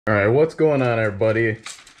Alright, what's going on, everybody?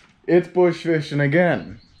 It's bush fishing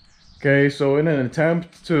again. Okay, so in an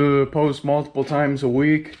attempt to post multiple times a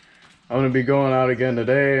week, I'm going to be going out again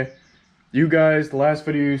today. You guys, the last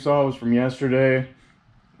video you saw was from yesterday.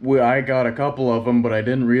 I got a couple of them, but I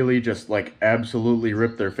didn't really just like absolutely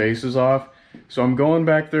rip their faces off. So I'm going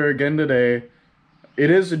back there again today. It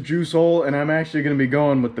is a juice hole, and I'm actually going to be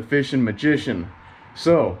going with the Fishin Magician.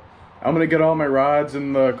 So I'm gonna get all my rods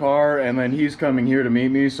in the car, and then he's coming here to meet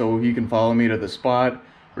me so he can follow me to the spot.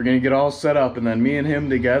 We're gonna get all set up, and then me and him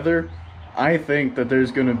together, I think that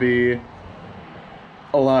there's gonna be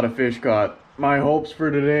a lot of fish caught. My hopes for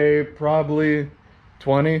today, probably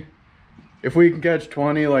 20. If we can catch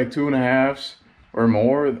 20, like 2.5s or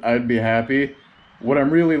more, I'd be happy. What I'm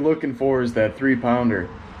really looking for is that 3-pounder.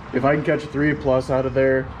 If I can catch a 3+ out of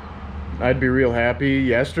there, I'd be real happy.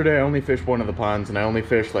 Yesterday I only fished one of the ponds, and I only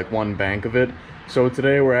fished like one bank of it. So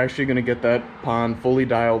today we're actually going to get that pond fully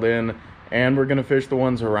dialed in, and we're going to fish the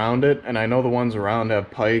ones around it. And I know the ones around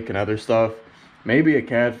have pike and other stuff, maybe a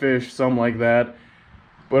catfish, something like that.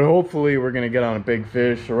 But hopefully we're going to get on a big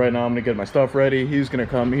fish. So right now I'm going to get my stuff ready. He's going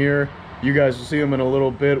to come here. You guys will see him in a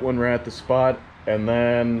little bit when we're at the spot, and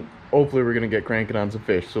then hopefully we're going to get cranking on some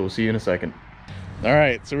fish. So we'll see you in a second. All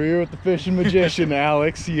right, so we're here with the Fishin Magician,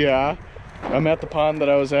 Alex. Yeah, I'm at the pond that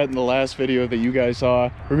I was at in the last video that you guys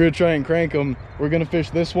saw. We're gonna try and crank them. We're gonna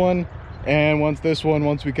fish this one, and once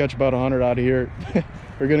we catch about 100 out of here,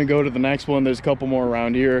 we're gonna go to the next one. There's a couple more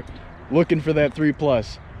around here, looking for that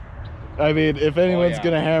 3+. I mean, if anyone's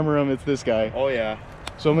gonna hammer him, it's this guy. Oh yeah.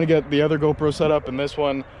 So I'm gonna get the other GoPro set up in this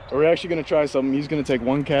one. We're actually gonna try something. He's gonna take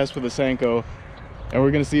one cast with a Senko, and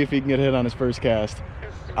we're gonna see if he can get hit on his first cast.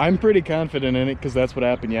 I'm pretty confident in it because that's what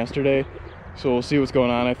happened yesterday. So we'll see what's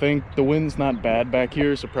going on. I think the wind's not bad back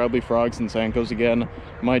here, so probably frogs and Senkos again.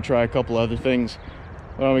 Might try a couple other things.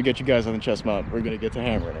 Why don't we get you guys on the chest mount? We're gonna get to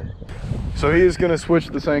hammering them. So he's gonna switch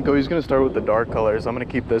the Senko. He's gonna start with the dark colors. I'm gonna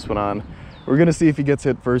keep this one on. We're gonna see if he gets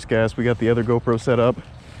hit first cast. We got the other GoPro set up.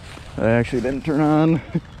 I actually didn't turn on.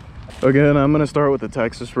 Again, I'm gonna start with the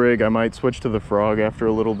Texas rig. I might switch to the frog after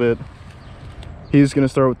a little bit. He's gonna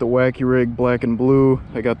start with the wacky rig, black and blue.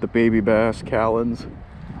 I got the baby bass, Callens.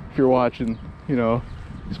 If you're watching, you know,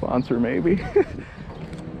 sponsor maybe.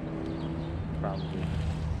 Probably.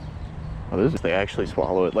 Oh, they actually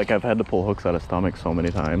swallow it. Like, I've had to pull hooks out of stomach so many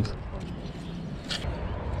times.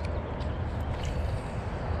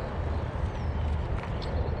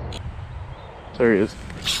 There he is.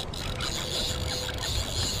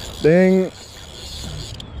 Ding.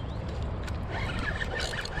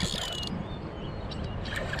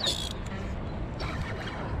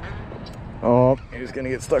 Oh, he's gonna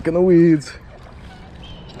get stuck in the weeds.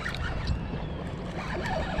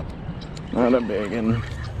 Not a big one.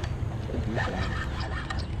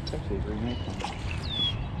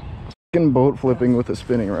 Boat flipping with a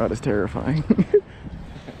spinning rod is terrifying.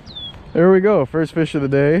 There we go, first fish of the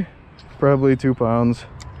day. Probably 2 pounds.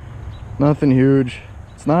 Nothing huge.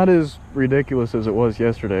 It's not as ridiculous as it was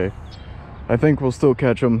yesterday. I think we'll still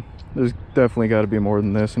catch them. There's definitely got to be more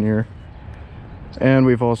than this in here. And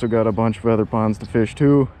we've also got a bunch of other ponds to fish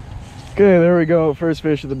too. Okay, there we go. First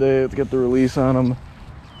fish of the day. Let's get the release on him.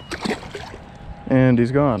 And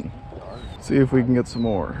he's gone. Let's see if we can get some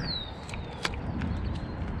more.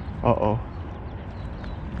 Uh-oh.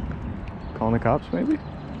 Calling the cops maybe?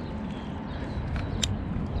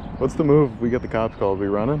 What's the move if we get the cops called? We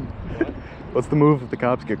running? What? What's the move if the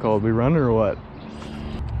cops get called? We running or what?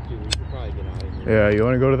 Dude, we should probably get out of here. Yeah, you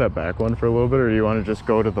want to go to that back one for a little bit, or you want to just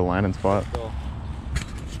go to the landing spot? Let's go.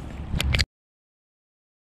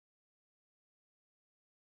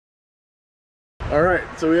 Alright,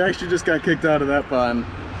 so we actually just got kicked out of that pond.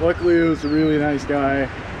 Luckily it was a really nice guy.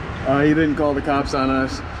 He didn't call the cops on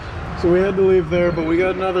us. So we had to leave there, but we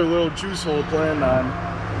got another little juice hole planned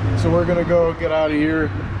on. So we're gonna go get out of here,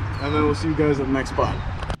 and then we'll see you guys at the next spot.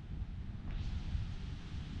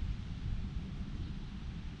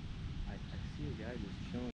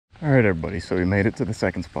 Alright everybody, so we made it to the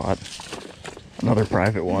second spot. Another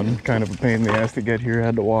private one. Kind of a pain in the ass to get here.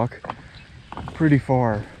 Had to walk pretty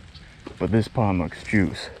far. But this pond looks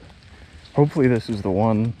juice. Hopefully this is the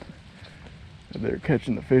one that they're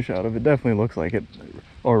catching the fish out of. It definitely looks like it.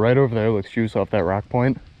 Oh, right over there looks juice off that rock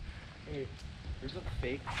point. Hey, there's a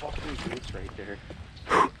fake fucking goose right there.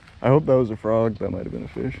 I hope that was a frog. That might have been a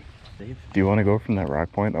fish. Do you want to go from that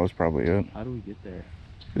rock point? That was probably it. How do we get there?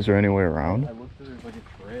 Is there any way around? I looked, there's like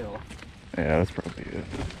a trail. Yeah, that's probably it.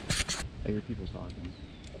 I hear people talking.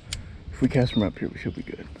 If we cast from up here, we should be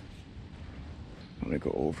good. I'm gonna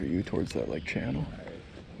go over you towards that like channel.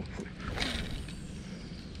 Hopefully.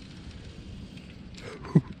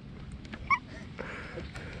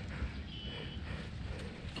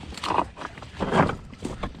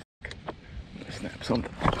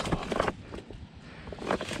 something.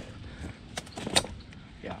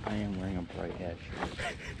 Yeah, I am wearing a bright ash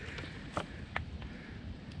shirt.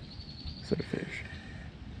 Is that a fish?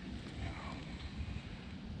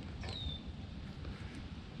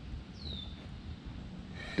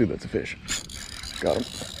 Dude, that's a fish. Got him.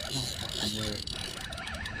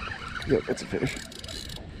 Yep, that's a fish.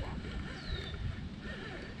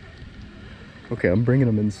 Okay, I'm bringing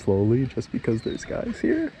them in slowly just because there's guys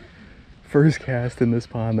here. First cast in this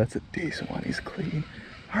pond, that's a decent one. He's clean.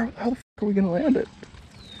 How the fuck are we gonna land it?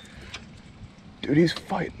 Dude, he's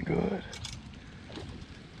fighting good.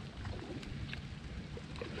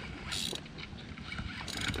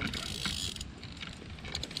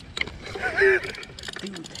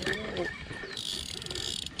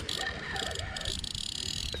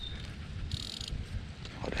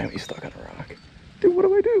 Oh damn, he's stuck on a rock. Dude, what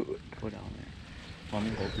do I do? Go down there. Let me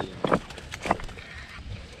hold you.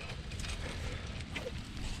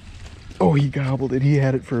 Oh, he gobbled it. He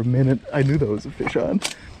had it for a minute. I knew that was a fish on.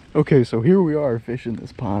 Okay, so here we are fishing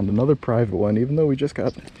this pond. Another private one, even though we just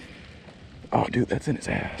got... Oh, dude, that's in his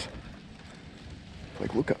ass.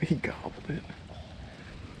 Like, look how he gobbled it.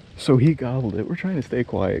 So he gobbled it. We're trying to stay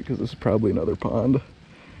quiet because this is probably another pond.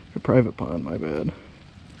 A private pond, my bad.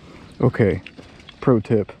 Okay, pro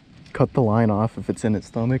tip. Cut the line off if it's in its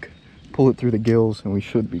stomach. Pull it through the gills and we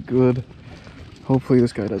should be good. Hopefully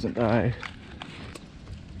this guy doesn't die.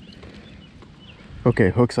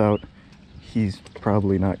 Okay, hook's out. He's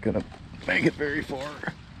probably not gonna make it very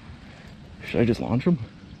far. Should I just launch him?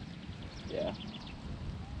 Yeah.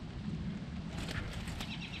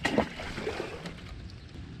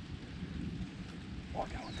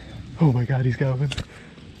 Oh my god, he's going.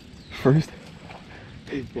 First.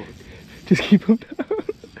 Just keep him down.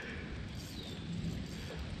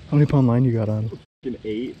 How many pound line you got on? Fucking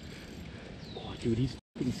 8. Oh, dude, he's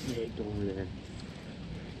fucking snagged over there.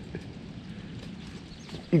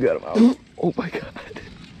 You got him out. Oh my god.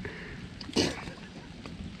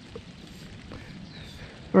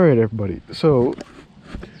 Alright everybody, so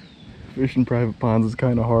fishing private ponds is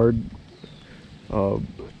kind of hard.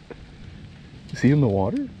 Is he in the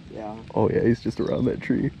water? Yeah. Oh yeah, he's just around that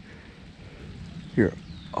tree. Here,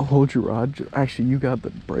 I'll hold your rod. Actually, you got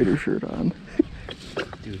the brighter shirt on.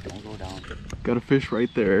 Dude, don't go down. Got a fish right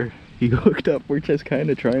there. He hooked up. We're just kind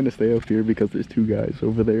of trying to stay up here because there's two guys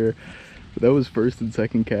over there. But that was first and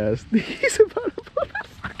second cast. He's about to blow that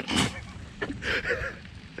fucking...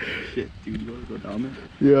 Shit, dude, you wanna go down there?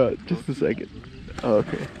 Yeah, just a second. Oh,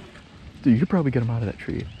 okay. Dude, you could probably get him out of that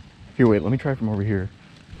tree. Here, wait, let me try from over here.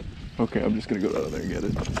 Okay, I'm just gonna go down there and get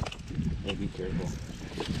it. Hey, be careful.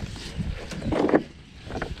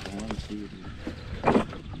 I wanna see you, dude.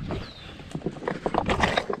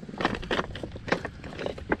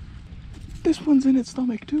 This one's in its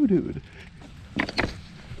stomach too, dude.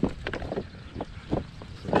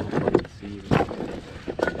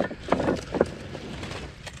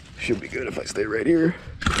 Should be good if I stay right here.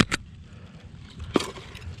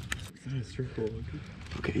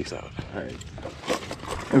 Okay, he's out. Alright.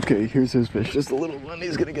 Okay, here's his fish. Just a little one.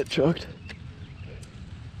 He's gonna get chucked.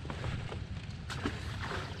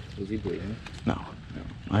 Was he bleeding? No.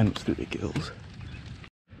 Mine was through the gills.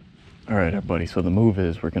 Alright, everybody. So the move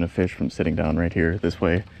is we're gonna fish from sitting down right here. This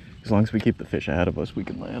way, as long as we keep the fish ahead of us, we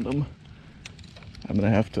can land them. I'm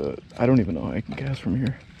gonna have to... I don't even know how I can cast from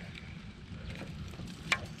here.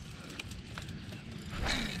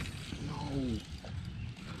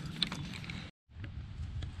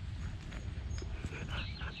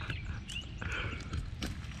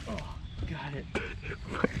 Got it.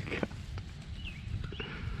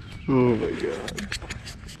 Oh my god.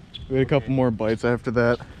 We had a couple more bites after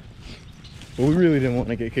that. But we really didn't want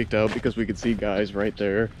to get kicked out because we could see guys right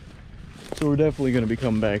there. So we're definitely going to be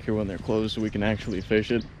coming back here when they're closed so we can actually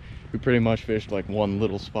fish it. We pretty much fished like one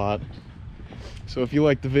little spot. So if you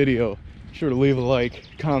liked the video, be sure to leave a like,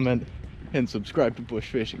 comment, and subscribe to Bush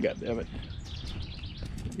Fishing, goddammit.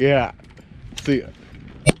 Yeah. See ya.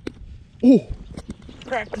 Oh!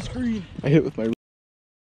 Cracked the screen. I hit with my